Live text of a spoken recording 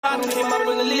bottom, came up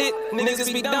in the lit.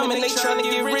 Niggas be dumb and they tryna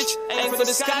get rich. Aim for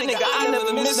the sky, nigga, I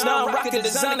never miss. Now I'm rockin'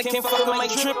 designer, can't fuck with my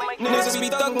drip. Niggas be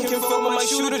thuggin', can't fuck with my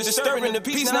shooter. Disturbing the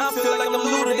peace, now I feel like I'm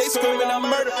looter. They screaming I'm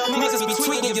murder. Niggas be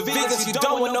tweeting your vegans, you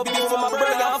don't want no beef for my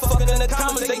burger. I'm fucking in the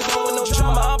comments, they don't want no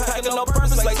drama. I'm packing no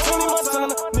purpose like Tony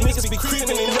Montana. Niggas be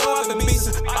creeping and know I've been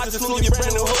beastin'. I just flew your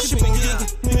brand new hoe, she been geeking.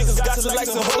 Niggas got to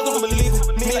like some hoes, don't believe it.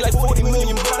 Me like 40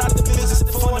 million, brought out the business.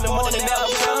 4 in the morning, now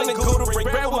I'm down and go to break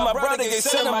bread with my brother. They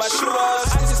send my shooters.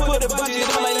 I just put a budget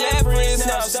on my leverage.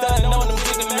 Now I'm starting on them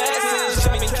big masses.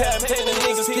 I been campaigning, the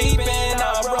niggas peeping.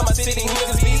 Now I run my city,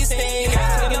 niggas beasting.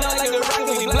 Hanging out like a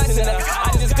rocket, we blasting out. I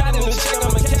just got in the check,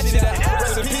 I'ma catch it out.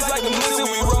 Rest in peace like a missile,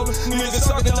 we roll. Niggas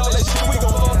talking all that shit, we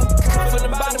gon' roll. Come from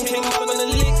the bottom, came up on the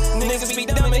lick. Niggas be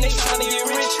dumb and they tryna get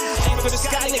rich. Aim for the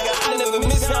sky, nigga, I never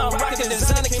miss. Now I'm rockin'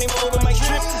 designer, came over my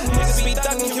trip. Niggas be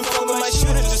thuggin', came over my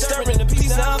shooter. Disturbing the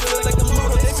peace, now I feel like I'm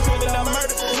looter. They screaming I'm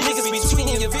murder. Niggas be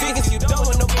tweeting your vegans, you don't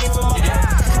want no beef for my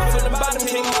Come from the bottom,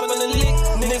 came up on the lick.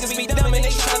 Niggas be dumb and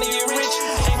they tryna get rich.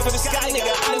 Aim for the sky,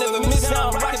 nigga, I never miss. Now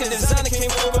I'm rockin' designer,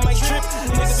 came over my trip.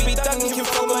 Niggas be thuggin', came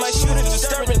over my shooter.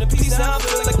 Disturbing the peace, now I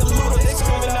feel like I'm looter. They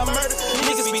screaming I'm murder.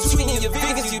 Niggas be tweeting your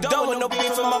vegans, you don't want no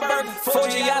beef for my burger. 4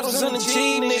 Giados on the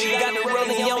G, nigga, got the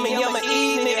rolling, I'ma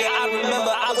eat, nigga. I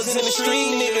remember I was in the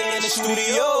street, nigga, in the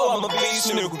studio, I'm a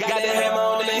beast, nigga. Got the hammer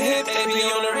on the hip, AP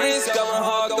on the wrist, going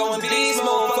hard, going beast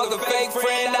mode. Fuck a fake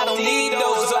friend, I don't need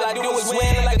those. All I do is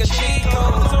win like a cheat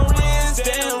code. So rinse,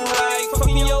 damn right,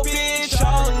 fucking your bitch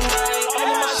all night.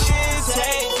 All of my shit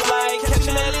take flight,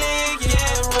 catching that lick,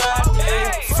 yeah, right.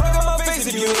 Hey, fuck on my face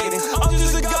if you hate it. I'm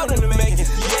just a god in the making,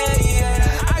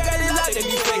 yeah. I got it like they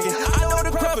be faking. I know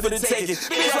the crap for the taking.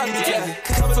 Bitch, I be jacking.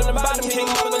 Come from the bottom, came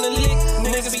up on the lick.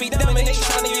 Niggas be dumb and they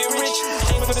tryna get rich.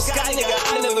 Aim for the sky, nigga,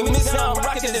 I never miss. Now I'm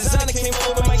rockin' designer, came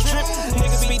over my trip.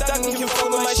 Niggas be thuggin', came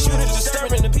over my shooter.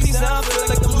 Disturbing the peace, now I feel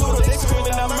like I'm looter. They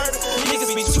screaming I'm murder.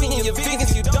 Niggas be tweeting your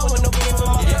vegans, you don't want no beef for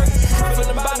my Come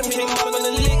from the bottom, came up on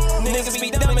the lick. Niggas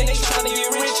be dumb and they tryna get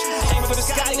rich. Aim for the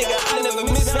sky, nigga, I never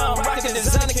miss. Now I'm rockin'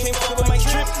 designer, came over my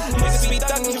trip. Niggas be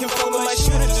thuggin', came over my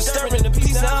shooter. Disturbing the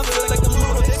peace, now I feel like I'm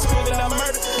looter. They screaming I'm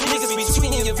murder. Niggas be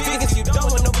tweeting your vegans, you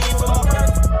don't want no beef for my burger.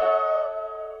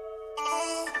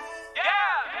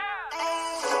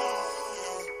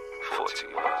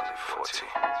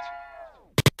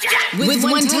 With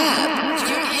one tap,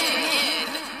 you're in.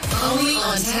 Only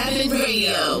on Tappin'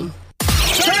 Radio.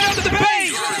 Turn up the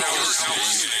bass!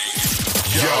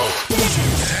 Yo,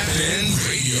 Tappin'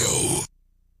 Radio.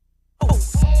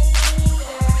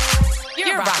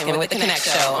 You're rocking with the KonnecT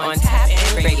Show on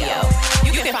Tappin' Radio.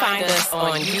 You can find us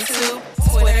on YouTube,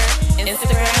 Twitter,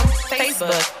 Instagram,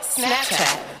 Facebook,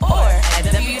 Snapchat, or at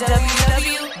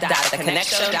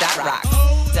www.thekonnectshow.rock.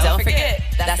 Don't forget,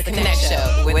 that's the KonnecT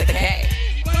Show with the K.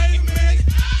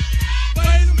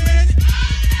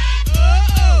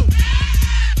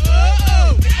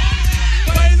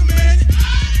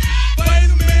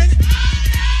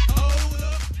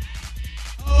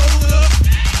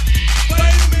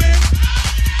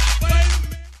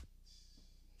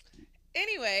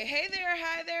 Anyway, hey there,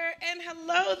 hi there, and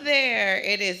hello there.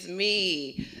 It is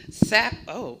me,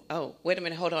 Oh, wait a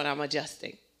minute, hold on, I'm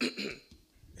adjusting.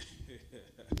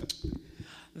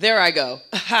 There I go.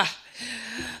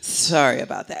 Sorry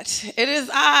about that. It is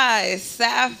I,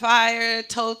 Sapphire,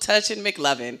 Toe Touching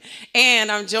McLovin,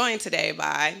 and I'm joined today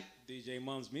by DJ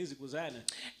Mum's Music was happening.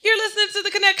 You're listening to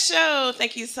the KonnecT Show.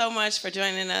 Thank you so much for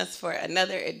joining us for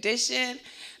another edition.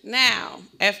 Now,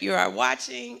 if you are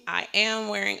watching, I am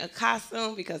wearing a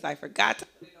costume because I forgot to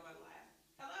put it on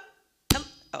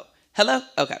last. Hello?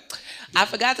 Okay. I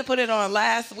forgot to put it on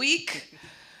last week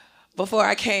before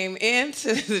I came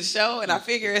into the show, and I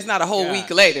figure it's not a whole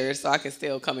week later, so I can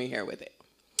still come in here with it.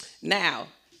 Now,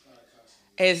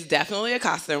 it's definitely a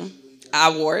costume.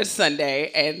 I wore it Sunday,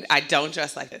 and I don't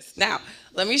dress like this. Now,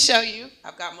 let me show you.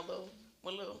 I've got my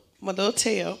little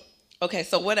tail. Okay,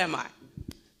 so what am I?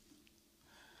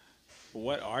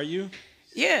 What are you?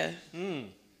 Yeah.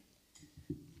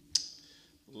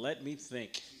 Let me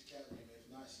think.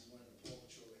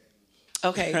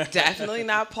 Okay, definitely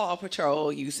not Paw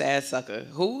Patrol, you sad sucker.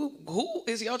 Who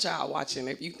is your child watching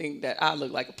if you think that I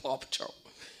look like a Paw Patrol?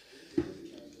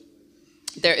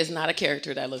 There is not a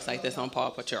character that looks like this on Paw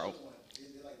Patrol.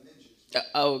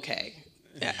 Okay.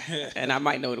 Yeah. And I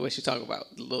might know what you're talking about.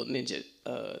 The little ninja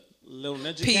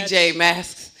PJ cats?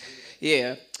 masks.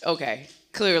 Yeah. Okay.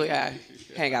 Clearly I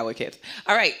hang out with kids.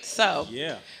 All right, so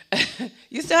yeah.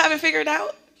 You still haven't figured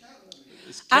out?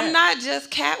 I'm not just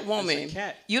Catwoman. It's a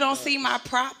cat. You don't see my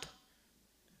prop?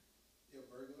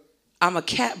 I'm a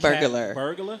cat burglar. Cat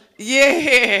burglar?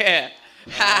 Yeah.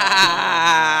 Ha!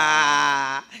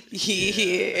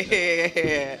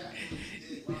 Yeah.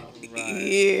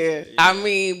 Yeah. I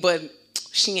mean, but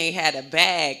she ain't had a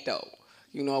bag though.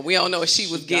 You know, we don't know if she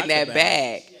was getting got the that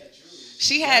bag.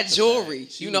 She had the jewelry,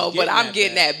 bag. She you was know, but getting I'm that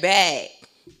getting bag.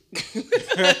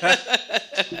 that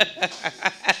bag.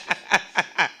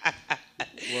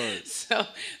 Word. So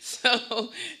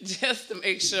just to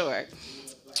make sure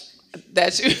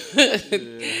that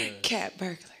you cat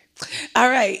burglar. All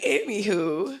right,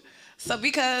 anywho. So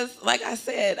because like I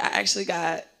said, I actually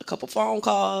got a couple phone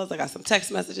calls, I got some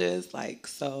text messages, like,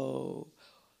 so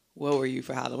what were you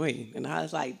for Halloween? And I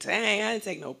was like, dang, I didn't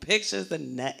take no pictures or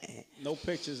nothing. No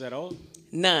pictures at all?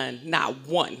 None, not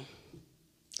one.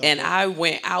 And Okay. I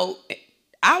went out.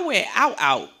 I went out.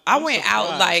 I I'm went out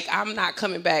surprised. like I'm not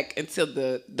coming back until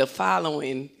the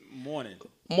following Morning.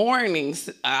 mornings.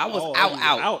 I was Oh, out, you was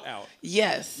out. out.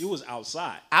 Yes. You was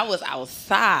outside. I was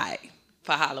outside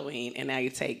for Halloween, and now you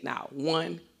take not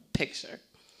one picture.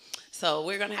 So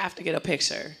we're going to have to get a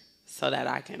picture so that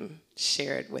I can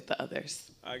share it with the others.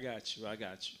 I got you.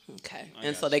 Okay. I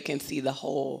And got so they can see the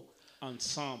whole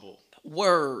Ensemble.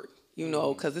 word, you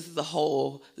know, because this is a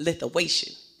whole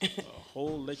Lithuanian. A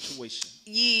whole situation.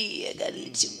 Yeah, I got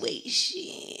a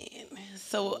situation.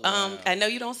 So I know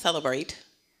you don't celebrate,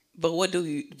 but what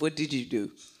did you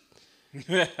do?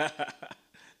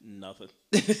 Nothing.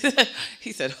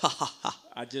 He said, ha ha ha.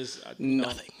 I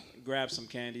Nothing. Grabbed some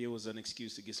candy. It was an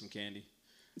excuse to get some candy.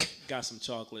 Got some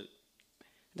chocolate.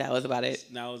 That was about it.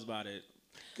 That was about it.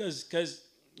 Because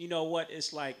you know what?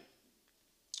 It's like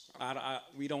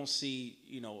we don't see,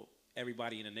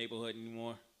 everybody in the neighborhood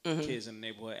anymore. Mm-hmm. Kids in the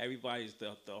neighborhood. Everybody's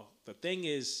the thing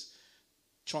is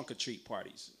trunk or treat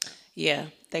parties. Yeah,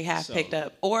 they have So- picked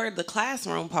up. Or the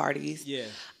classroom parties. Yeah.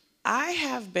 I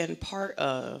have been part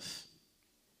of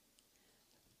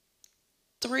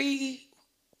 3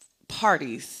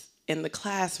 parties in the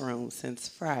classroom since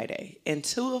Friday, and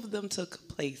 2 of them took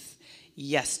place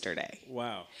yesterday.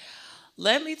 Wow.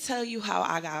 Let me tell you how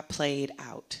I got played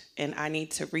out, and I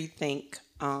need to rethink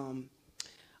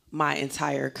my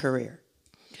entire career.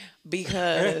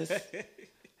 Because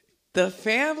the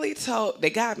family they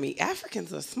got me.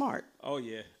 Africans are smart. Oh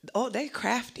yeah. Oh, they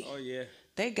crafty. Oh yeah.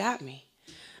 They got me.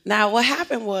 Now, what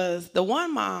happened was the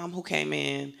one mom who came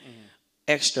in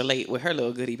extra late with her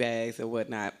little goodie bags and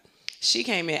whatnot, she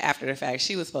came in after the fact.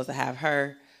 She was supposed to have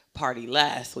her party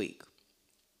last week.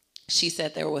 She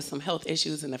said there was some health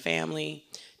issues in the family.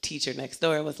 Teacher next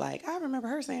door was like, I remember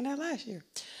her saying that last year.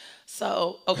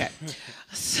 So, okay.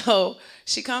 So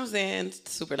she comes in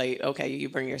super late. Okay, you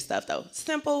bring your stuff though.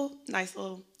 Simple, nice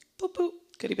little boop boop,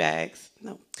 goodie bags.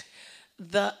 No.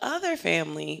 The other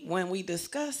family, when we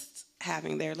discussed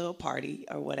having their little party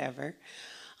or whatever,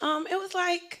 it was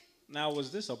like, Now,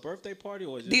 was this a birthday party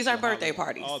or is these are a birthday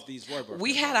Halloween? parties. Oh, these were birthday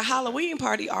we had a Halloween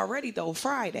party already though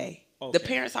Friday. Okay. The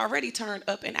parents already turned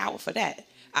up and out for that.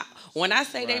 When I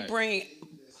say Right. they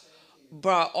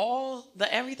brought all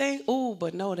the everything,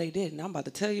 but no, they didn't. I'm about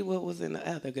to tell you what was in the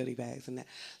other goodie bags and that.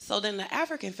 So then the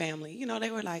African family,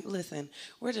 they were like, listen,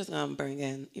 we're just going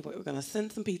to we're going to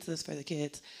send some pizzas for the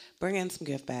kids, bring in some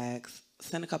gift bags,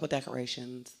 send a couple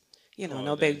decorations.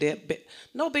 No big deal.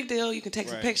 No big deal. You can take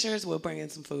some Right. pictures. We'll bring in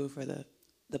some food for the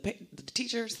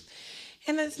teachers.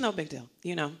 And it's no big deal.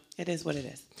 It is what it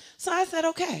is. So I said,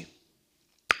 okay.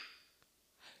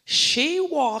 She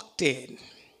walked in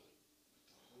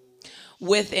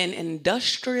with an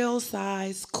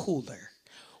industrial-sized cooler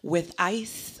with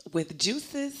ice, with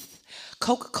juices,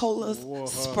 Coca-Colas,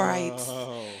 Sprites,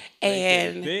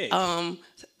 They get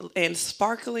and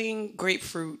sparkling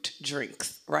grapefruit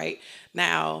drinks, right?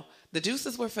 Now, the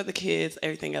juices were for the kids,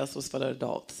 everything else was for the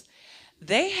adults.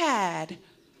 They had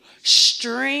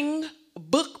string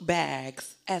book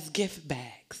bags as gift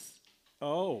bags.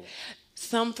 Oh,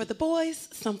 Some for the boys,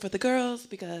 some for the girls,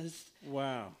 because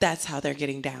wow. that's how they're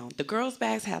getting down. The girls'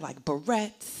 bags had like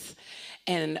barrettes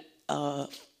and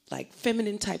like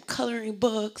feminine type coloring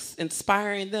books,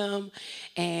 inspiring them,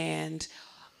 and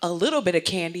a little bit of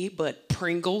candy, but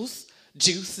Pringles,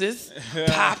 juices,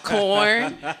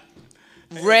 popcorn,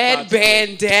 red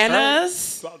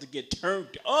bandanas. About to get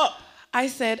turned up. I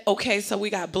said, okay, so we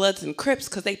got Bloods and Crips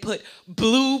because they put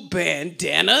blue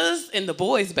bandanas in the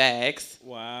boys' bags.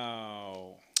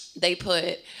 Wow. They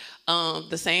put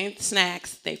the same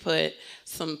snacks. They put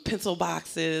some pencil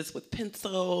boxes with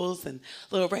pencils and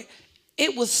little.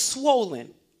 It was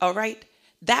swollen, all right?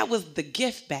 That was the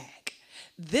gift bag.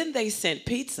 Then they sent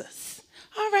pizzas.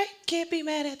 All right, can't be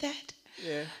mad at that.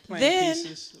 Yeah. Then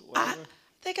Pieces, whatever.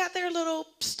 they got their little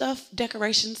stuff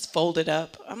decorations folded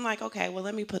up. I'm like, okay, well,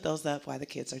 let me put those up while the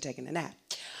kids are taking a nap.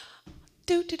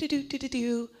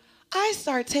 I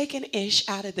start taking Ish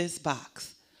out of this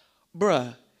box.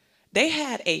 Bruh, they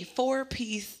had a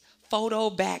 4-piece photo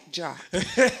backdrop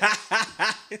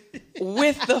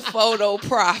with the photo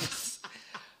props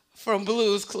from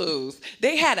Blue's Clues.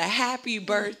 They had a happy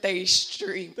birthday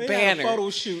street banner. Had a photo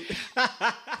shoot.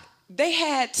 They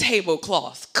had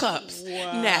tablecloths, cups,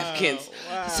 napkins,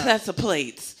 sets of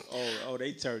plates. Oh,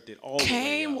 they turned it all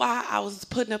Came the way while I was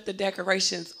putting up the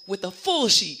decorations with a full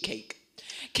sheet cake.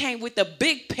 Came with a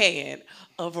big pan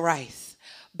of rice,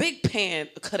 big pan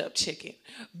of cut up chicken,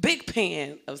 big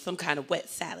pan of some kind of wet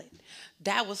salad.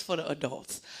 That was for the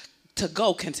adults.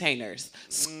 To-go containers,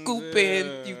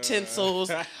 scooping utensils,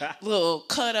 little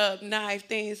cut-up knife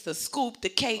things to scoop the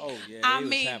cake. Oh, yeah, I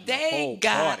mean, they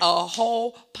got a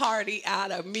whole party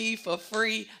out of me for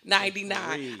free $99.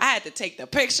 I had to take the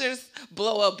pictures,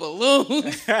 blow up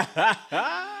balloons.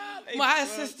 My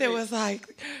assistant was like,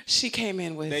 she came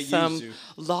in with some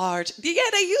large. Yeah,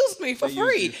 they used me for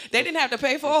free. They didn't have to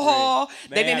pay for a haul.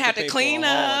 They didn't have to clean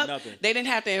up. They didn't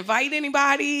have to invite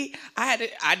anybody. I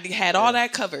had all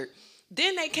that covered.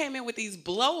 Then they came in with these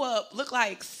blow up, look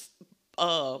like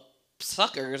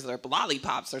suckers or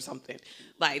lollipops or something.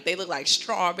 Like they look like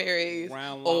strawberries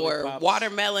or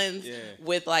watermelons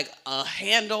with like a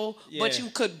handle, but you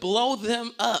could blow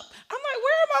them up. I'm like,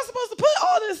 where am I supposed to put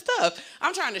all this stuff?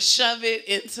 I'm trying to shove it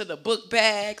into the book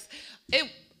bags.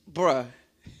 Bruh,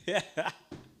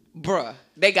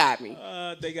 they got me.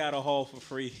 They got a haul for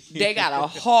free. They got a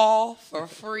haul for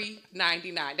free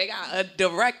 $99. They got a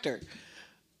director,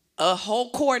 a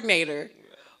whole coordinator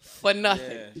for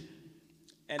nothing. Yeah.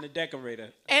 And a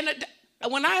decorator. And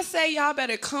when I say y'all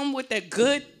better come with the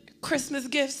good Christmas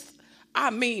gifts, I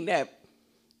mean that.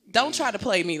 Don't try to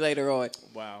play me later on.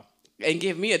 Wow. And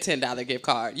give me a $10 gift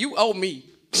card. You owe me.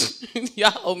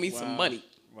 Y'all owe me some money.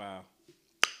 Wow.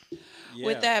 Yeah.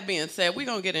 With that being said, we're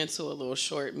going to get into a little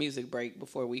short music break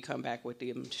before we come back with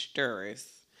the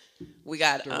stirrers. We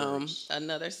got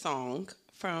another song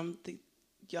from the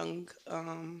young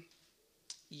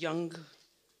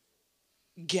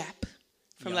Gap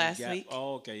from last week.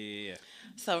 Oh, okay, yeah.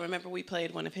 So remember we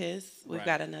played one of his. We've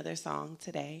got another song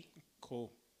today.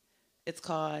 Cool. It's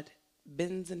called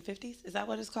Bins and 50s. Is that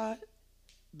what it's called?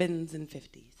 Bins and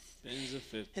 50s. Bins and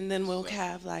 50s. And then we'll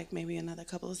have like maybe another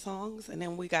couple of songs. And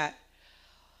then we got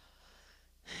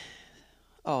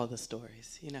all the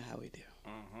stories. You know how we do.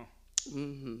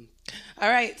 All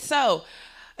right. So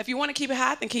if you want to keep it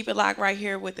hot, then keep it locked right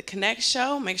here with the KonnecT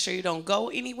Show. Make sure you don't go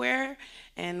anywhere.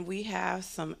 And we have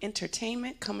some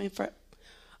entertainment coming for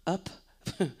up.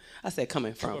 I said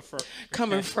coming from.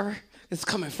 Coming for. It's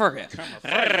coming for you.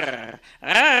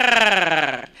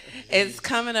 It's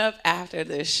coming up after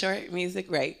this short music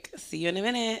break. See you in a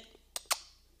minute.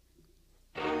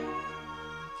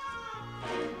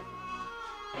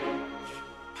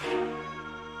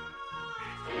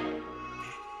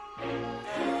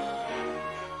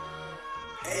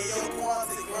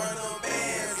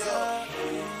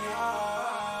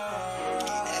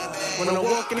 When I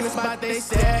walk in the spot, they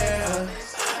stare.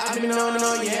 I've been on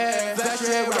all year. Flash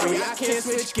red worry, I can't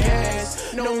switch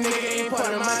gas. No nigga ain't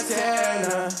part of my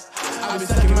town. I've been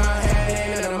stuck in my head,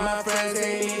 and none of my friends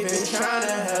ain't even trying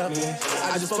to help me.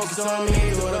 I just focus on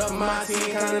me, load up my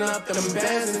team, counting up them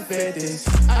bands and 50s.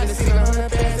 I just seen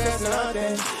 100 bands, that's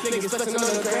nothing. Niggas flexing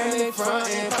on the grand, they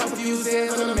frontin'. Pop a few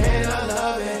cents on the man, I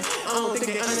love it. I don't think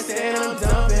they understand, I'm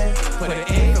dumping. Put an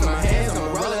A in my hands,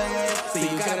 I'm rolling. So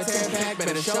you got a 10-pack,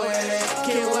 better show it.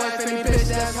 Can't wife any bitch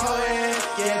that's hoeing.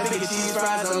 Yeah, big cheese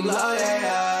fries, I'm loaded.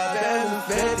 Bands and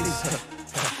 50s.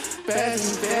 Bands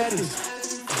and 50s.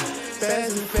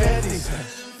 Bands and 50s.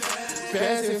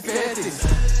 Bands and 50s.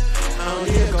 I don't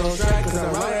need to go strike cause I'm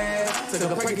rolling. Took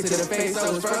a break it to the face, I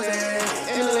was frozen.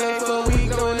 In the lane for a week,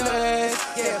 going nuts.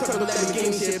 Yeah, purple let me give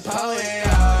me shit power.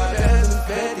 Bands and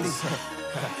 50s.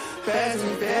 Bands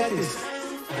and 50s.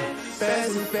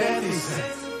 Bands and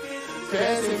 50s.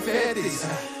 Bands and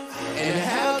 50s. And the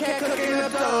Hellcat cooking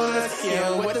up donuts.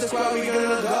 Yeah, with the squad we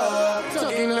gonna go.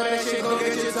 Talking all that shit, go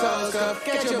get your toes up.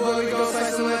 Catch your boy, we gon'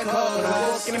 slice him like cold.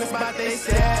 Walking in the spot they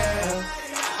sell.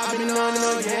 I've been on and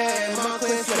on, yeah. My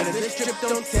clean sweater, this drip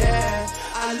don't tear.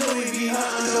 I Louis V, her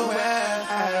underwear.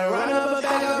 I run up a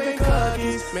bag up in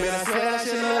cookies. Man, I swear that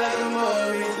shit look like a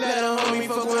movie. Let a homie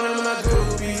fuck one of my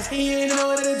groupies. He ain't know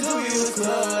what to do, he was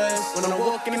clueless. When I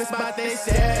walk in the spot they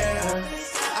sell.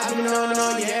 I've been on and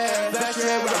on, yeah. Flash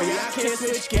red worry, I can't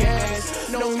switch gas.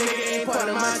 No nigga ain't part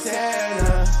of my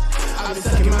town. I've been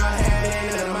stuck in my head,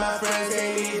 and none of my friends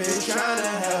ain't even trying to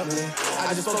help me.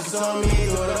 I just focus on me,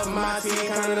 load up my team,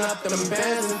 counting up them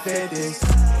bands and 50s.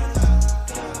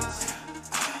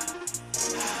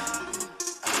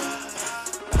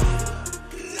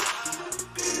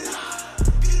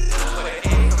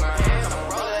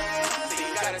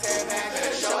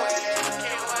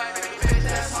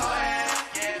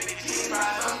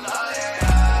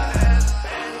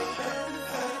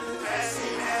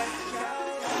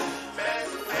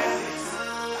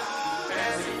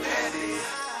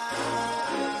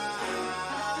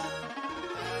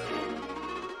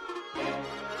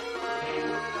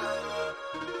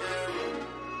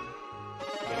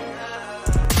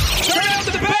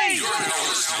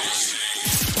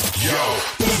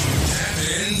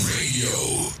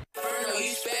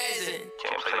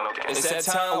 It's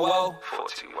that time, whoa.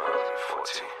 40,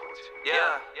 40.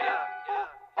 Yeah.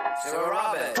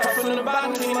 Come from the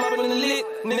bottom, came up in the lit.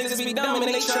 Niggas be dumb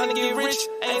and they tryna get rich.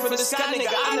 Ain't for the sky,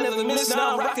 nigga, I never miss.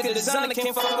 Now I'm rockin' the designer,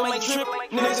 can't fuck with my drip.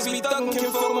 Niggas be thuggin',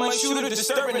 can't fuck with my shooter.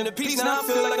 Disturbing the peace, now I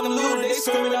feel like I'm looter. They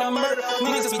screaming out murder.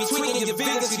 Niggas be tweaking your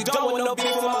vegans, you don't want no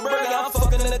beef with my burger. I'm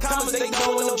fucking in the comments, they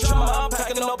don't want no drama. I'm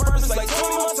packing on purpose like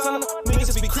 20 Montana.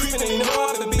 Niggas be creeping and you know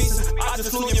I can beats. I just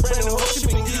flew your brand new whole shit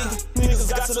been geeking. Niggas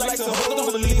got to like to hold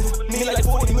on, believe it. Need like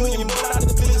 40 million, but out of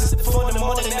the business. 4 in the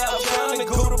morning, now I'm trying to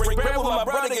go to break bread with my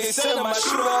brother, get sent on my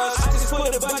shooters. I just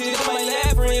put a budget on my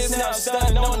leverage, now I'm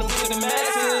starting on them with the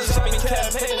masses. Shopping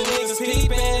campaign, the niggas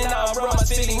peeping. Now I brought my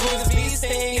city, niggas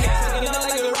feasting. And I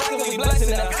like a rocket, we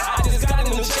blasting out. I just got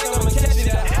in the check, I'ma catch it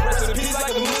out. Rest in peace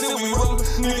like a music, we roll.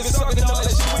 Niggas talking all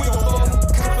that shit, we gon' fall.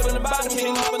 Come from the bottom,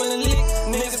 came up in the league.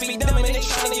 Niggas be dumb and they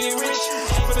tryna get rich.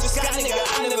 Ain't for the sky, nigga,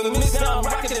 I never miss. Now I'm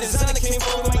rocking the designer, can't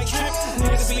fuck with my trip.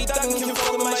 Niggas be thuggin', can't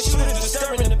fuck with my shooter.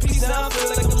 Disturbing the peace, now I feel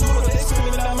like I'm looter. They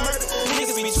screaming out murder.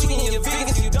 Niggas be tweaking your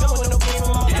vegans, you don't want no beef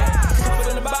from my come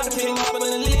from the bottom, came up in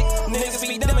the league. Niggas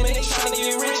be dumb and they tryna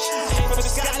get rich. Ain't for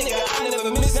the sky, nigga, I never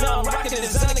miss. Now I'm rocking the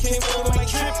designer, can't fuck with my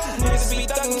trip. Niggas be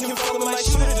thuggin', can't fuck with my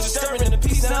shooter. Disturbing the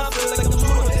peace, now I feel like I'm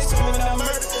looter. They screaming out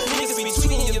murder. Niggas be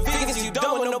tweaking your vegans, you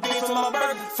don't want no beef from my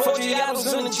burger. 40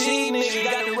 hours on the G, nigga,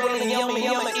 got the rolling yummy,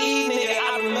 I'ma eat, nigga.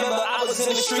 I remember I was in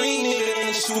the street, nigga, in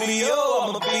the studio,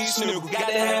 I'm a beast, nigga. Got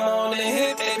the hammer on the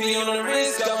hip, AP on the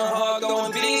wrist, going hard,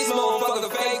 going beast mode. Fuck a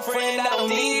fake friend, I don't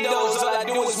need those. All I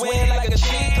do is win like a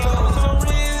cheat code. My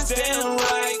wrist damn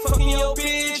right, fucking your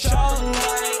bitch all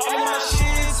night. All my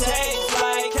shit take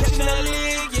flight, catching that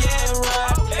lick, yeah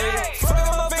right. Hey, fuck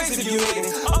on my face if you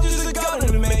hatin', I'm just a gun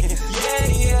in the making.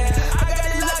 Yeah, I got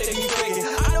a lot that you faking. I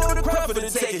know the crowd for the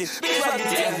taking. Bitch, rock it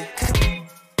down.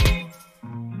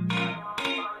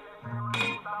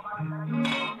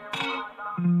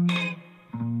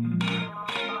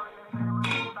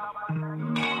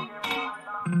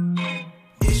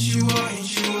 Is you or ain't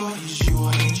you or is you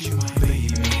or ain't you my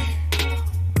baby?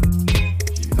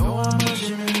 You know I'm a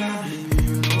Gemini, baby,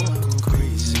 you know I go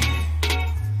crazy.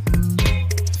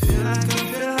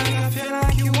 Feel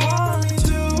like you want me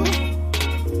to.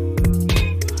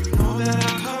 You know that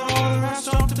I cut all the rest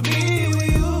off to be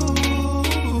with you.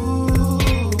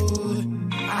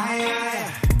 I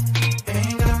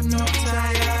ain't got no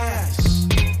ties.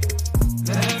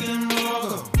 Let them all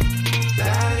go.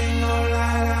 That ain't no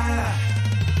lie.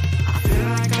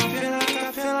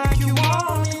 I feel like you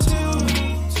want me to.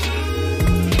 You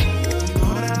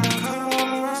know that I cut all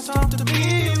the rest off to be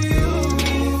with you.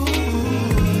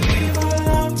 We fall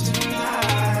love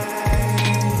tonight.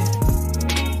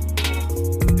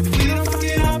 If we don't fuck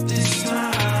it up this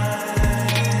time,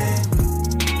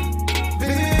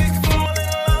 baby, we can fall in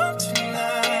love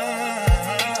tonight.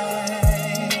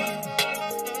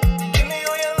 Give me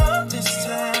all your love this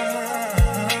time.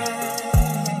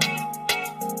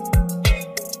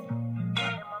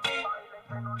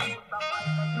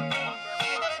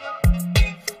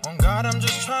 Oh God, I'm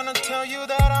just trying to tell you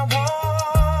that I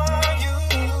want you.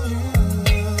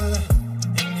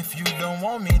 And if you don't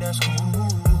want me, that's cool.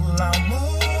 I'll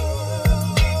move.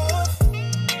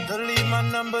 Delete my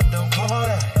number, don't call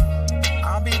that.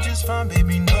 I'll be just fine,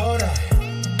 baby, know that.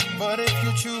 But if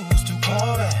you choose to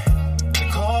call back,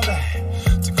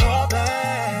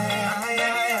 I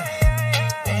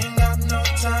ain't got no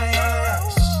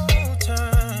ties.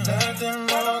 Let them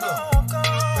all go.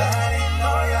 That ain't no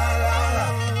lie.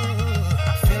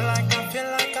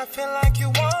 I feel like you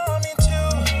want me to.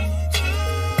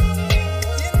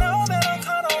 You know that I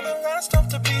cut all the rest off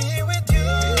to be with you.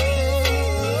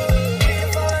 We can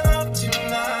fall in love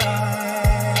tonight.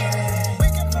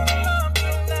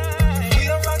 If we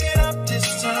don't fuck it up this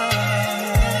time,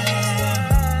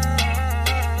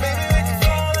 baby, we can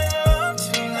fall in love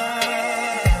tonight.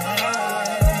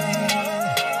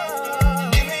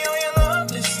 Give me all your love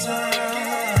this time.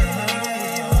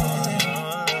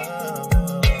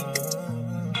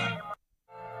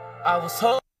 I was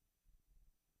hoping.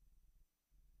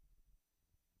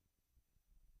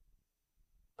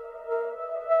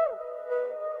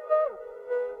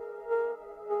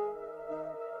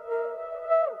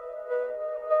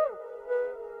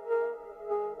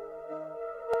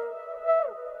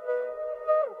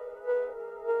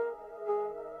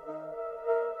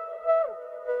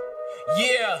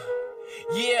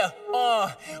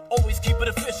 Always keep it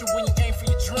official when you aim for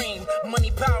your dream.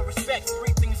 Money, power, respect,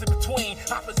 three things in between.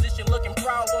 Opposition looking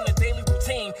proud on a daily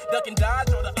routine. Duck and dodge,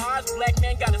 or the odds, black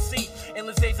man got a seat.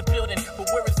 Endless days of building, but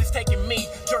where is this taking me?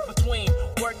 Jerk between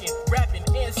working, rapping,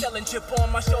 selling, chip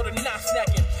on my shoulder, not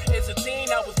snacking. It's a thing,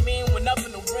 I was mean when up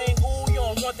in the ring. Ooh, you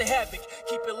don't want the havoc.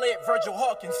 Keep it lit, Virgil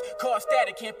Hawkins. Car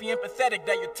static, can't be empathetic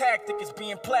that your tactic is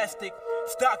being plastic.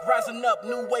 Stock rising up,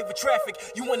 new wave of traffic.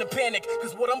 You in a panic,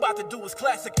 cause what I'm about to do is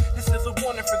classic. This is a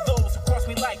warning for those who cross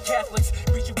me like Catholics.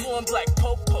 Reach you blue and black,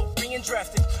 pope, being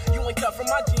drastic. You ain't cut from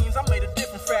my jeans, I made a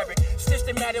different fabric.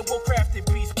 Systematic, well crafted,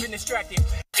 beast, been distracted.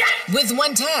 With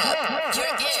one tap, you're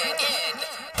in.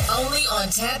 Only on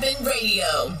Tap In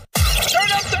Radio.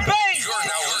 Turn up the bass! You're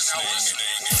now listening.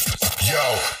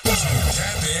 Yo,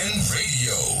 Tap In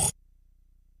Radio.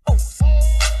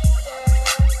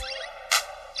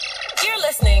 You're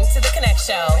listening to The KonnecT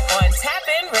Show on Tap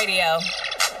In Radio.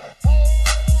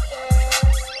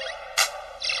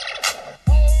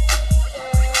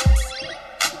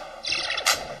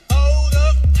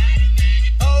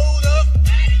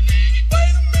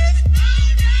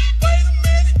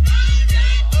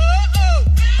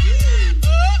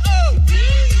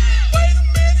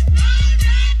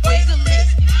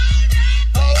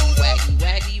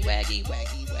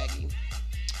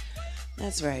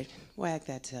 That's right. Wag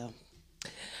that tail.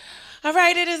 All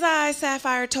right, it is I,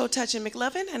 Sapphire, Toe Touching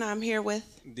McLovin, and I'm here with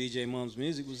DJ Mom's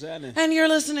Music. What's happening? And you're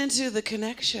listening to The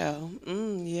KonnecT Show.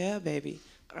 Yeah, baby.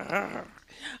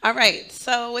 All right,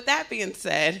 so with that being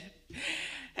said,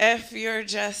 if you're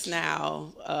just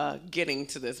now getting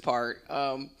to this part,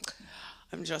 I'm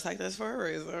just like this for a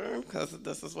reason, because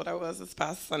this is what I was this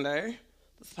past Sunday.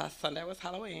 This past Sunday was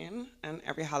Halloween, and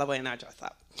every Halloween I dress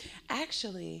up.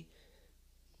 Actually,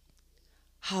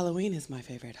 Halloween is my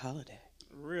favorite holiday.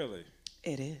 Really?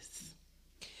 It is.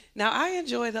 Now, I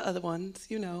enjoy the other ones,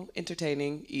 you know,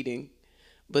 entertaining, eating.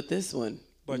 But this one.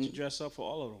 But you dress up for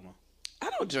all of them, huh? I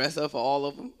don't dress up for all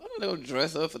of them. I don't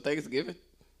dress up for Thanksgiving.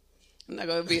 I'm not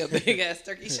going to be a big-ass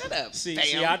turkey. Shut up. See,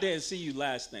 I didn't see you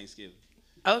last Thanksgiving.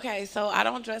 Okay, so I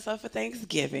don't dress up for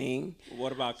Thanksgiving.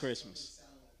 What about Christmas?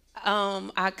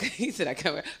 He said I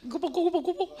come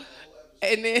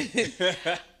and then...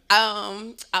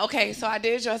 Okay, so I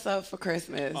did dress up for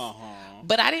Christmas,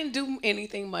 but I didn't do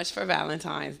anything much for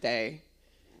Valentine's Day.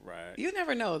 Right. You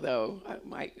never know, though. I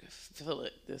might feel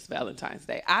it this Valentine's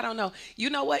Day. I don't know. You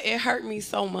know what? It hurt me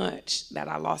so much that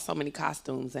I lost so many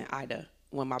costumes in Ida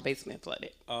when my basement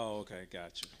flooded. Oh, okay.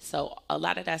 Gotcha. So a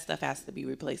lot of that stuff has to be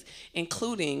replaced,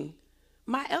 including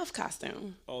my elf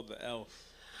costume. Oh, the elf.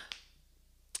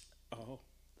 Oh.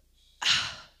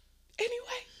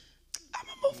 Anyway.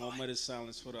 Moment of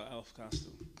silence for the elf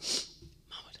costume.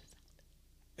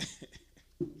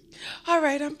 All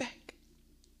right, I'm back.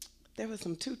 There were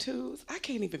some tutus. I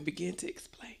can't even begin to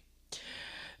explain.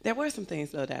 There were some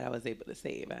things, though, that I was able to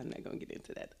save. I'm not going to get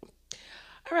into that, though.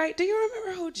 All right, do you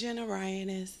remember who Jenna Ryan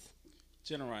is?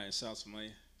 Jenna Ryan sounds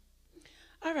familiar.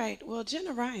 All right, well,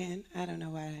 Jenna Ryan, I don't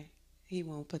know why he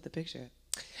won't put the picture up.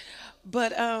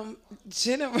 But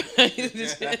Jenna Ryan,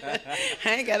 I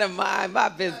ain't got to mind my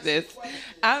business.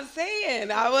 I'm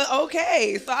saying, I was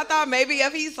okay. So I thought maybe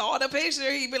if he saw the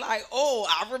picture, he'd be like, oh,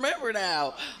 I remember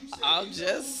now. I'm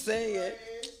just saying,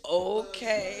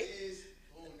 okay.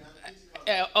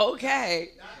 Okay.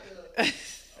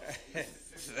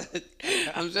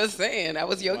 I'm just saying, that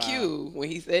was your cue when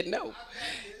he said no.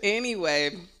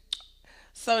 Anyway,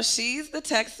 so she's the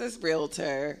Texas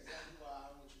realtor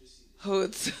who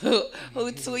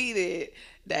tweeted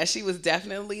that she was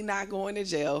definitely not going to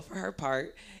jail for her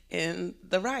part in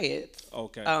the riots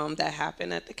that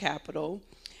happened at the Capitol.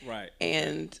 Right.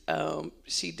 And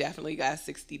she definitely got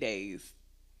 60 days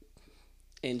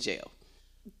in jail.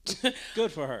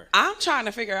 Good for her. I'm trying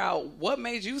to figure out what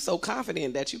made you so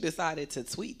confident that you decided to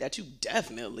tweet that you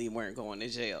definitely weren't going to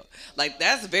jail. Like,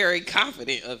 that's very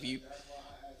confident of you.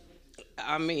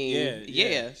 I mean,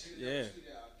 yeah.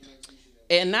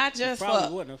 And not just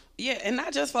and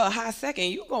not just for a hot second.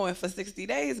 You going for 60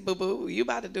 days, boo boo. You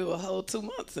about to do a whole 2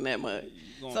 months in that mud.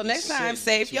 So next time,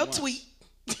 save your tweet.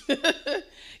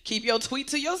 Keep your tweet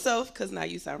to yourself, because now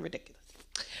you sound ridiculous.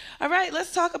 All right,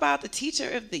 let's talk about the Teacher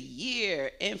of the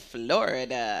Year in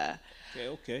Florida.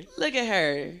 Okay. Look at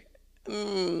her.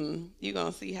 You're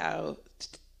gonna see how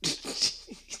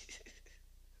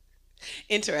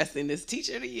interesting this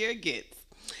Teacher of the Year gets.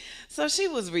 So she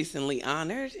was recently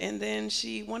honored, and then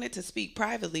she wanted to speak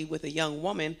privately with a young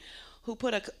woman who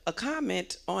put a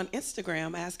comment on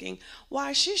Instagram asking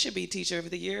why she should be Teacher of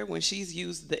the Year when she's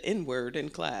used the N-word in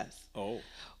class. Oh.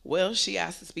 Well, she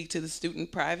asked to speak to the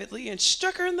student privately and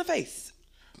struck her in the face.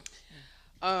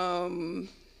 And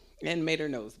made her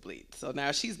nose bleed. So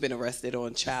now she's been arrested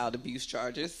on child abuse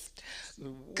charges.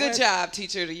 Good job,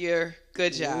 Teacher of the Year.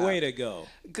 Good job. Way to go.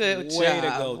 Good job. Way to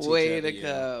go, Teacher Way of the to Year.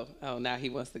 go. Oh, now he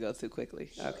wants to go too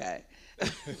quickly. Okay.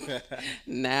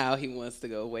 Now he wants to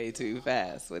go way too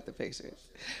fast with the pictures.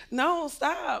 No,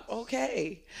 stop.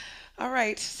 Okay. All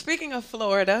right. Speaking of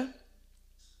Florida,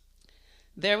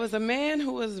 there was a man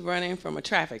who was running from a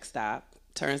traffic stop.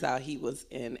 Turns out he was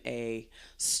in a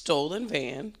stolen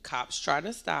van. Cops tried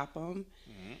to stop him.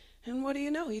 And what do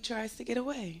you know? He tries to get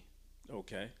away.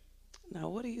 Okay. Now,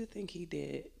 what do you think he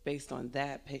did based on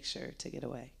that picture to get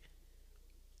away?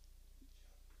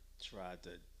 Tried to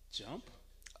jump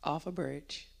Off a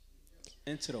bridge.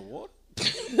 into the water.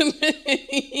 Yes.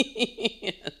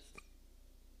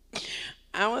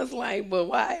 I was like, but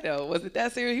why though? Was it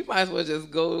that serious? He might as well just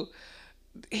go.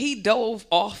 He dove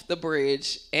off the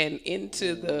bridge and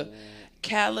into the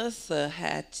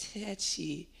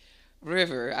Caloosahatchee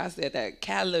River. I said that.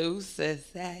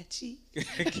 Caloosahatchee.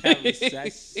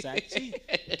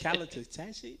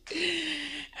 Caloosahatchee?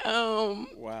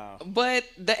 Wow. But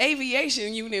the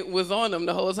aviation unit was on him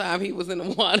the whole time he was in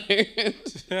the water.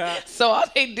 So all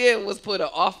they did was put an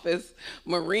office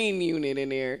marine unit in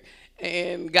there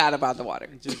and got him out the water.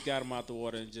 Just got him out the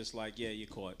water and just like, yeah, you're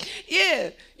caught.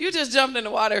 Yeah, you just jumped in the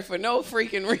water for no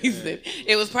freaking reason. Yeah.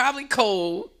 It was probably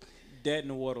cold. Dead in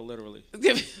the water, literally.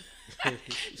 There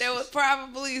was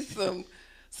probably some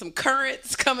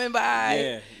currents coming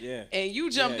by. Yeah. And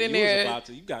you jumped in you there.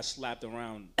 You got slapped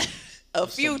around a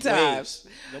few times.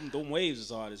 Them waves is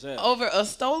hard as hell. Over a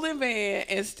stolen van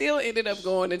and still ended up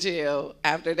going to jail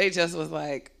after they just was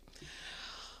like,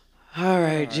 all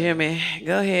right, Jimmy,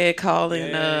 go ahead, call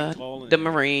in the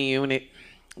Marine unit.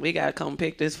 We got to come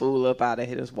pick this fool up out of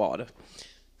his water.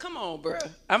 Come on, bro.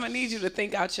 I'm going to need you to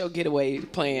think out your getaway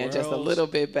plan just a little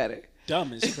bit better.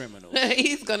 Dumbest criminal.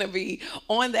 He's going to be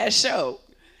on that show.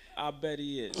 I bet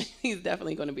he is. He's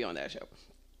definitely going to be on that show.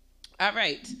 All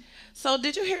right. So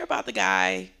did you hear about the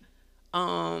guy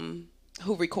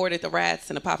who recorded the rats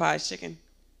in the Popeyes chicken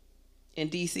in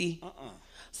D.C.?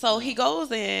 So he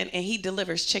goes in and he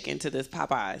delivers chicken to this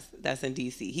Popeyes that's in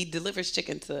D.C. He delivers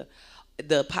chicken to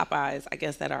the Popeyes, I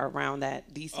guess, that are around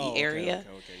that D.C. area.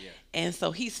 Okay, yeah. And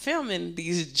so he's filming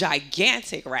these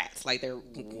gigantic rats. Like they're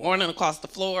running across the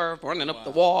floor, running up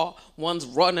the wall. One's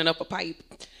running up a pipe.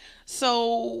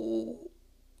 So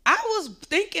I was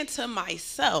thinking to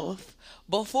myself,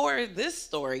 before this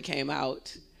story came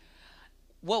out,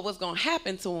 what was going to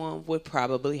happen to him would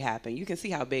probably happen. You can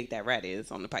see how big that rat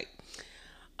is on the pipe.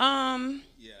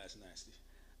 Yeah, that's nasty.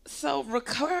 So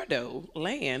Ricardo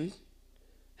Land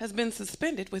has been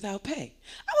suspended without pay.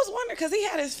 I was wondering, because he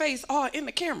had his face all in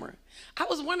the camera. I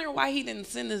was wondering why he didn't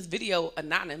send this video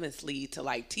anonymously to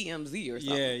like TMZ or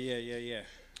something.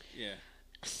 Yeah.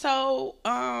 So,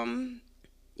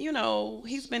 you know,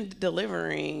 he's been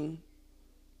delivering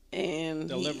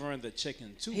the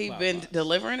chicken to He's Popeyes. been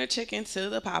delivering the chicken to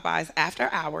the Popeyes after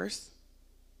hours.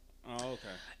 Oh, okay.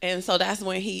 And so that's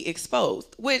when he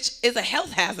exposed, which is a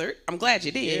health hazard. I'm glad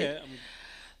you did. Yeah.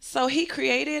 So he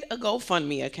created a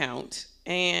GoFundMe account,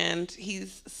 and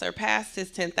he's surpassed his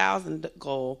 $10,000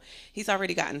 goal. He's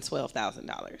already gotten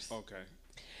 $12,000. Okay.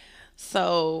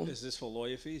 So is this for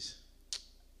lawyer fees?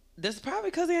 This is probably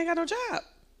because he ain't got no job.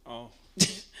 Oh.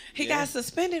 He got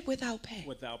suspended without pay.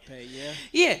 Without pay, yeah.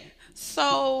 Yeah.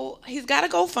 So he's got a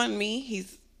GoFundMe.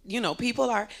 He's, you know,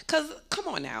 people are, because come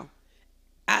on now.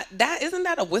 Isn't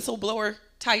that a whistleblower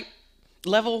type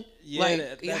level? Yeah,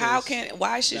 like,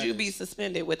 why should you be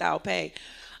suspended without pay?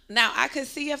 Now, I could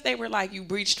see if they were like, you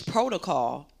breached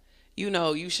protocol, you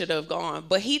know, you should have gone.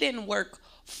 But he didn't work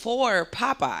for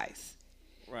Popeyes.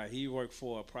 Right, he worked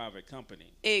for a private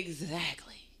company.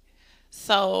 Exactly.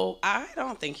 So I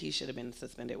don't think he should have been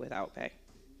suspended without pay.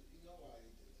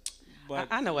 But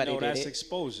I know what he did. That's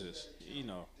exposures, you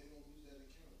know.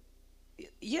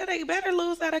 Yeah, they better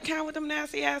lose that account with them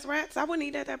nasty ass rats. I wouldn't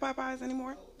eat at that Popeyes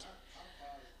anymore.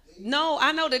 No,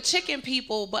 I know the chicken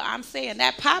people, but I'm saying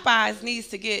that Popeyes needs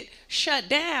to get shut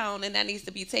down and that needs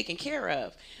to be taken care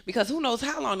of. Because who knows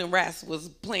how long them rats was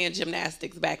playing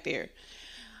gymnastics back there.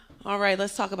 All right,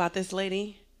 let's talk about this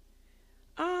lady.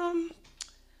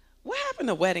 What happened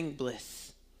to wedding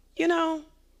bliss? You know,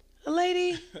 a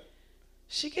lady,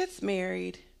 she gets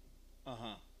married.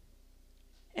 Uh-huh.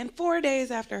 And 4 days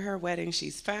after her wedding,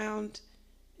 she's found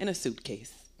in a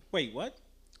suitcase. Wait, what?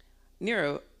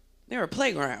 Near a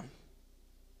playground.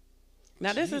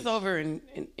 Now, this is over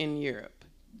in Europe,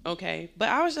 okay? But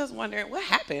I was just wondering, what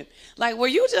happened? Like, were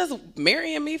you just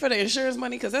marrying me for the insurance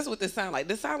money? Because that's what this sounds like.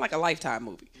 This sounds like a Lifetime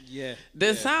movie. Yeah.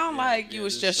 This sound like you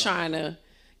was just trying to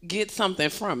get something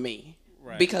from me.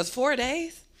 Right. Because 4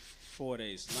 days? 4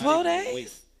 days. 4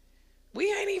 days?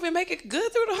 We ain't even make it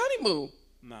good through the honeymoon.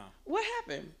 Nah. What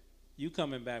happened? You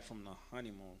coming back from the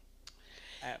honeymoon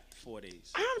at 4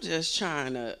 days. I'm just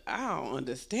trying to, I don't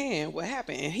understand what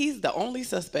happened. And he's the only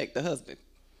suspect, the husband.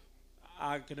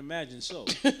 I can imagine so.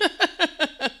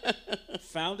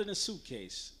 Found in a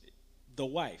suitcase. The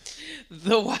wife.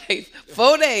 The wife.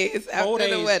 4 days after 4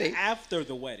 days the wedding. after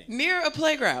the wedding. Near a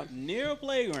playground. Near a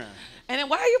playground. And then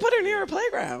why you put her near a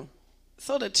playground?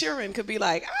 So the children could be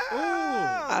like,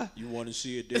 Ooh, you want to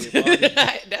see a dead body?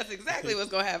 That's exactly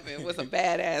what's going to happen with some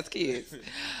badass kids.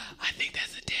 I think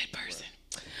that's a dead person.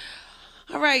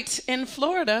 All right. In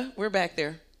Florida, we're back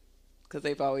there because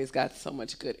they've always got so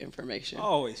much good information.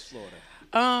 Always Florida.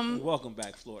 Welcome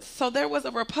back, Florida. So there was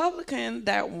a Republican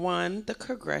that won the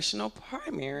congressional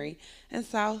primary in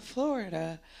South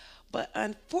Florida, but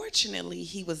unfortunately,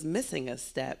 he was missing a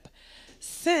step.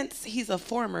 Since he's a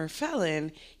former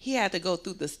felon, he had to go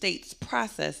through the state's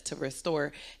process to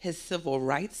restore his civil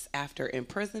rights after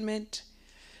imprisonment.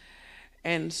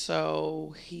 And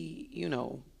so he,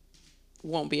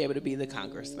 won't be able to be the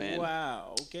congressman.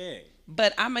 Wow, okay.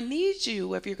 But I'm going to need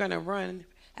you, if you're going to run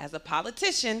as a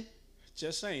politician,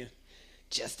 just saying,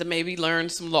 just to maybe learn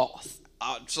some laws.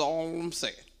 That's all I'm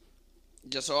saying.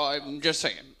 I'm just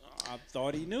saying. I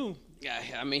thought he knew. Yeah,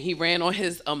 I mean, he ran on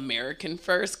his American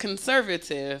First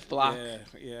conservative block.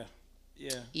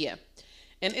 Yeah.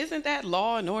 And isn't that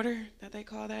law and order that they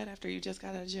call that after you just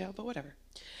got out of jail? But whatever.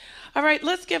 All right,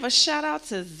 let's give a shout out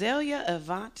to Zelia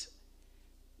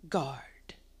Avant-Garde.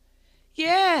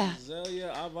 Yeah.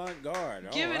 Zelia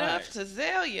Avant-Garde. Give it up to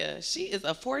Zelia. She is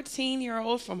a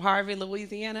 14-year-old from Harvey,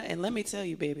 Louisiana. And let me tell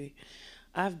you, baby,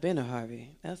 I've been to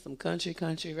Harvey. That's some country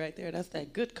right there. That's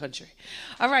that good country.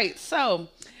 All right, so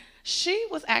she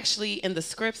was actually in the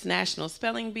Scripps National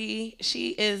Spelling Bee. She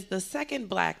is the second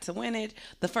black to win it,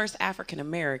 the first African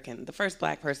American. The first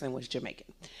black person was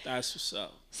Jamaican. That's what's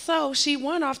up. So she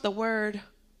won off the word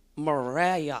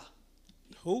Mariah.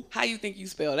 Who? How you think you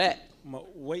spell that?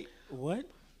 Wait, what?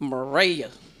 Mariah.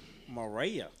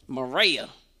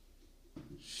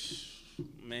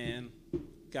 Man,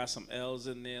 got some L's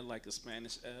in there, like a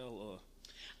Spanish L or...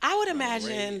 I would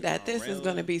imagine that this is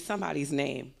going to be somebody's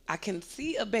name. I can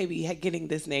see a baby getting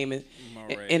this name in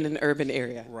an urban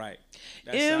area. Right.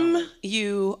 Murraya.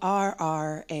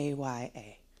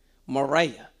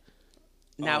 Mariah.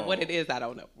 Now, what it is, I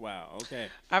don't know. Wow, okay.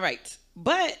 All right.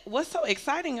 But what's so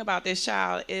exciting about this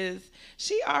child is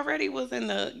she already was in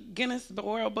the Guinness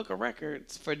World Book of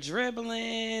Records for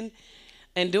dribbling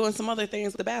and doing some other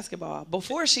things with the basketball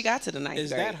before she got to the ninth grade.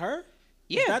 Is that her?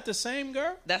 Yeah. Is that the same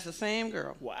girl? That's the same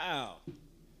girl. Wow.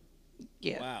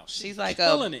 Yeah. Wow. She's like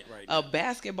killing it right now. A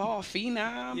basketball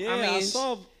phenom. Yeah, I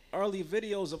saw early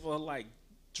videos of her like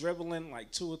dribbling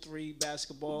like 2 or 3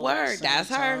 basketballs. Word, that's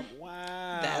her.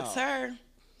 Wow. That's her.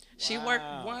 She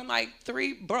won like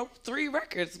 3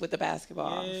 records with the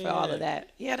basketball for all of that.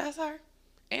 Yeah, that's her.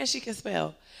 And she can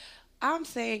spell. I'm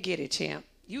saying get it, champ.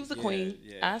 You's the queen.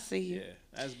 Yeah, I see you. Yeah,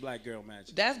 that's black girl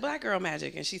magic. That's black girl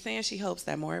magic. And she's saying she hopes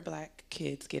that more black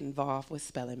kids get involved with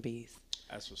spelling bees.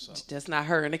 That's what's up. Just not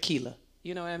her and Akila.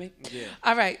 You know what I mean? Yeah.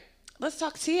 All right. Let's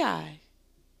talk T.I.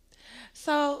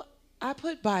 So I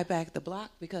put Buy Back the Block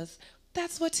because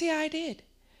that's what T.I. did.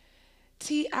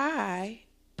 T.I.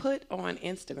 put on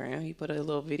Instagram, he put a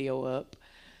little video up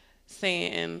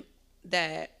saying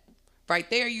that right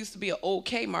there used to be an old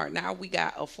Kmart. Now we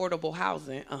got affordable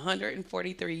housing,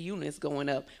 143 units going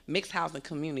up, mixed housing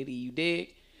community, you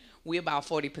dig? We about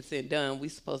 40% done. We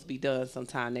supposed to be done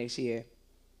sometime next year.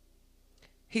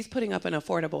 He's putting up an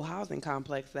affordable housing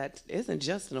complex that isn't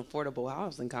just an affordable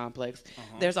housing complex.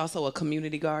 There's also a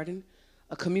community garden,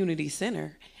 a community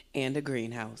center, and a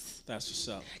greenhouse. That's what's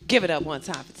up. Give it up one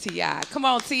time for T.I. Come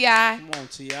on, T.I. Come on,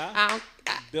 T.I.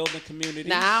 Building communities.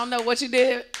 Now, I don't know what you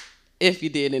did, if you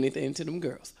did anything to them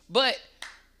girls. But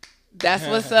that's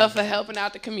what's up for helping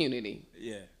out the community.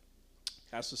 Yeah.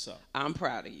 That's what's up. I'm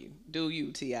proud of you. Do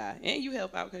you, T.I. And you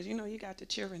help out because, you got the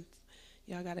children.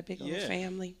 Y'all got a big old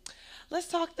family. Let's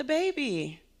talk the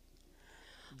baby.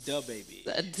 The baby.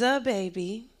 The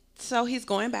baby. So he's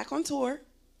going back on tour.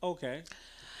 Okay.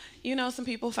 Some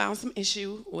people found some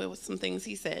issue with some things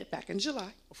he said back in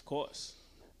July. Of course.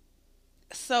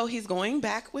 So he's going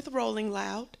back with Rolling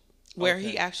Loud, where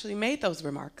he actually made those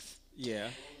remarks. Yeah.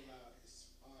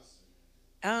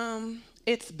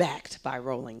 It's backed by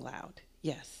Rolling Loud.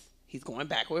 Yes. He's going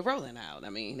back with Rolling Loud. I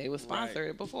mean, they were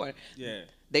sponsored before. Yeah.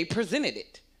 They presented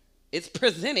it. It's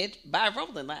presented by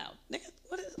Rolling Loud. Nigga,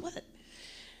 what?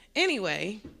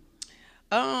 Anyway,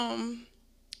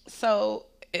 so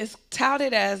it's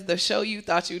touted as the show you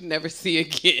thought you'd never see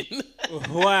again.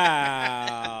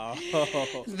 Wow.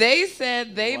 They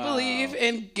said they believe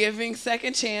in giving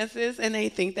second chances, and they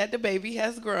think that the baby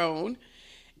has grown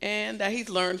and that he's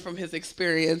learned from his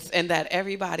experience and that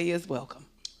everybody is welcome.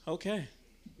 Okay.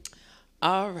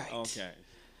 All right. Okay.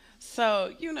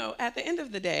 So, at the end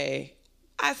of the day,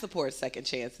 I support second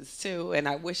chances too, and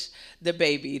I wish the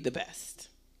baby the best.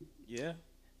 Yeah.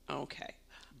 Okay.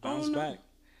 Bounce back.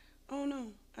 Oh no,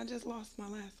 I just lost my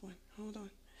last one. Hold on.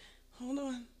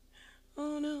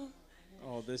 Oh no.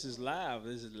 Oh, this is live.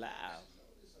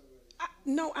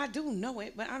 No, I do know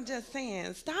it, but I'm just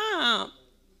saying, stop.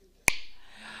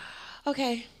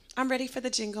 Okay, I'm ready for the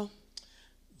jingle.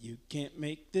 You can't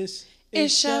make this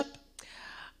ish up.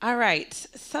 All right,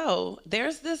 so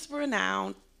there's this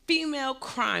renowned female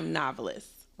crime novelist,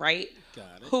 right?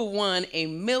 Got it. Who won a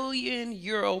 €1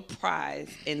 million prize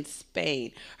in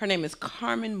Spain. Her name is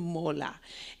Carmen Mola,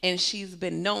 and she's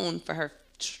been known for her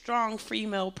strong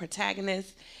female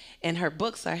protagonists, and her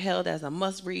books are held as a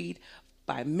must-read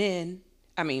by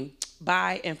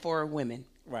and for women.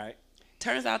 Right.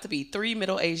 Turns out to be 3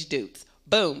 middle-aged dudes.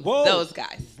 Boom. Whoa. Those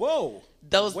guys. Whoa.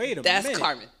 Wait a minute. That's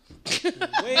Carmen.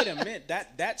 Wait a minute.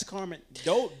 That's Carmen.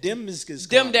 Them is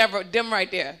Carmen. Them right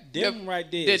there. Them right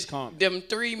there is Carmen. Them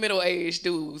 3 middle-aged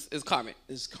dudes is Carmen.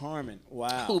 Is Carmen.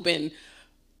 Wow. Who been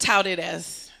touted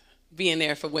as being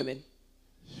there for women.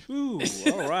 Ooh,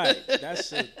 all right.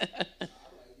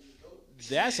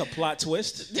 That's a plot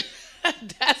twist.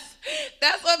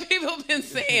 That's what people been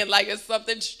saying, like it's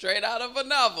something straight out of a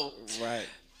novel. Right.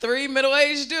 3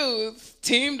 middle-aged dudes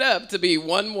teamed up to be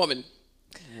one woman.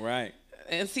 Right.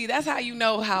 And see, that's how you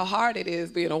know how hard it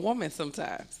is being a woman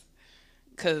sometimes.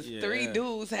 Because 3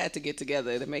 dudes had to get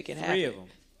together to make it happen. 3 of them.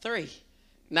 3.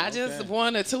 Not just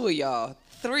 1 or 2 of y'all.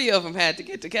 3 of them had to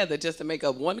get together just to make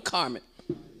up one Carmen.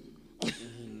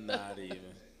 Not even.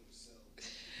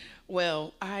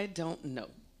 Well, I don't know.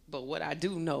 But what I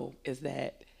do know is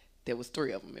that there was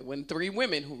 3 of them. It wasn't 3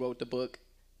 women who wrote the book.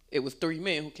 It was 3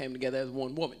 men who came together as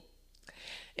one woman.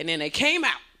 And then they came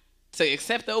out to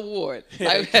accept the award.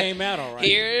 They came out all right.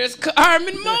 Here's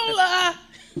Carmen Mola.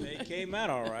 They came out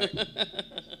all right.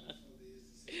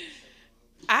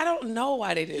 I don't know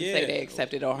why they didn't say they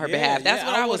accepted on her behalf. That's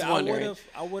what I was wondering.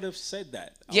 I would have said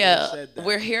that.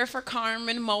 We're here for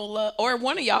Carmen Mola. Or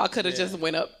one of y'all could have just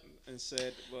went up and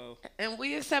said, well. And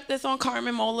we accept this on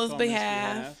Carmen Mola's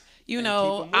behalf. You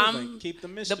know, I'm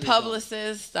the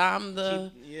publicist, I'm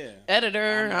the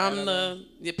editor, I'm the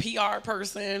PR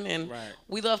person, and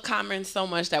we love Carmen so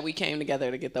much that we came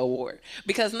together to get the award.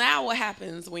 Because now what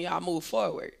happens when y'all move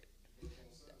forward?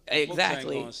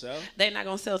 Exactly. They're not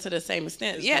going to sell to the same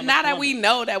extent. Now that we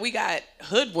know that we got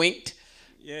hoodwinked.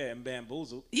 Yeah, and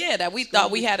bamboozled. Yeah, that we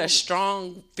thought we had a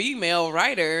strong female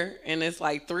writer, and it's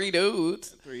like 3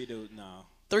 dudes. 3 dudes, no.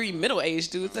 3 middle-aged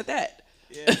dudes at that.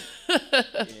 Yeah.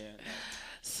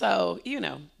 So, you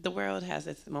know, the world has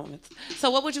its moments. So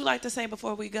what would you like to say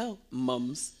before we go,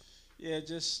 mums? Yeah,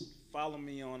 just follow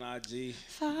me on IG.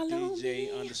 Follow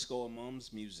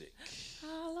DJ_mums music.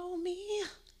 Follow me.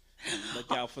 And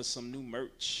look out for some new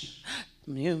merch.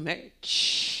 New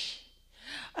merch.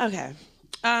 Okay.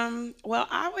 Well,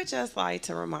 I would just like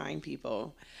to remind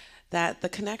people that the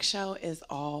KonnecT Show is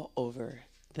all over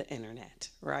the internet,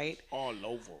 right? All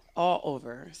over. All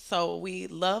over. So we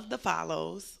love the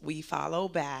follows. We follow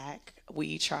back.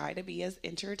 We try to be as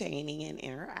entertaining and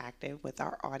interactive with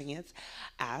our audience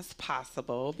as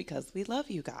possible because we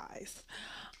love you guys.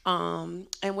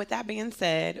 And with that being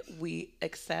said, we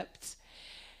accept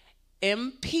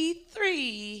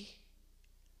MP3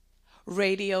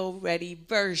 radio-ready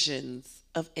versions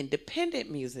of independent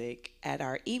music at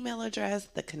our email address,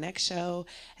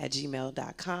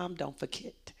 thekonnectshow@gmail.com. Don't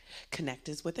forget, KonnecT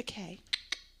is with a K.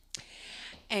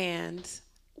 And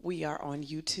we are on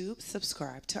YouTube.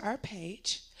 Subscribe to our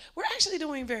page. We're actually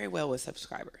doing very well with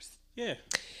subscribers. Yeah.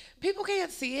 People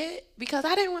can't see it because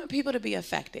I didn't want people to be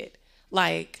affected.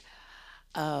 Like,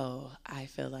 oh, I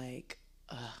feel like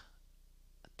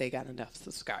they got enough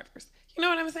subscribers. You know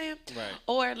what I'm saying? Right.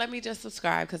 Or let me just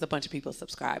subscribe because a bunch of people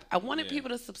subscribe. I wanted people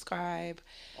to subscribe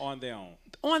on their own.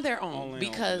 On their own.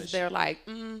 Because they're like,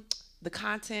 the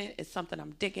content is something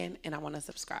I'm digging and I want to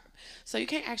subscribe. So you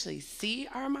can't actually see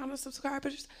our amount of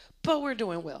subscribers, but we're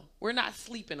doing well. We're not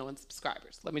sleeping on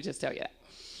subscribers. Let me just tell you that.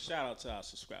 Shout out to our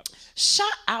subscribers. Shout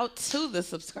out to the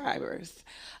subscribers.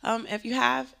 If you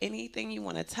have anything you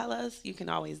want to tell us, you can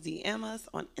always DM us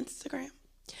on Instagram.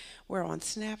 We're on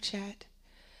Snapchat.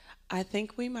 I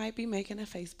think we might be making a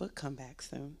Facebook comeback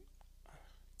soon.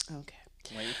 Okay.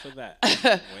 Waiting for that.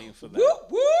 Waiting for that. Whoop,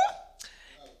 whoop.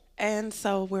 And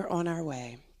so we're on our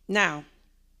way. Now,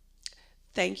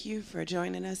 thank you for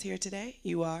joining us here today.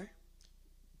 You are?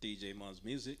 DJ Mums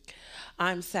Music.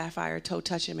 I'm Sapphire Toe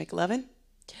Touching McLovin.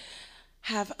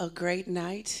 Have a great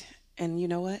night. And you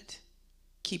know what?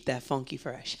 Keep that funky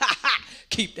fresh.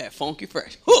 Keep that funky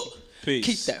fresh. Peace.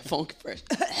 Keep that funky fresh.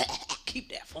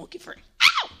 Keep that funky fresh.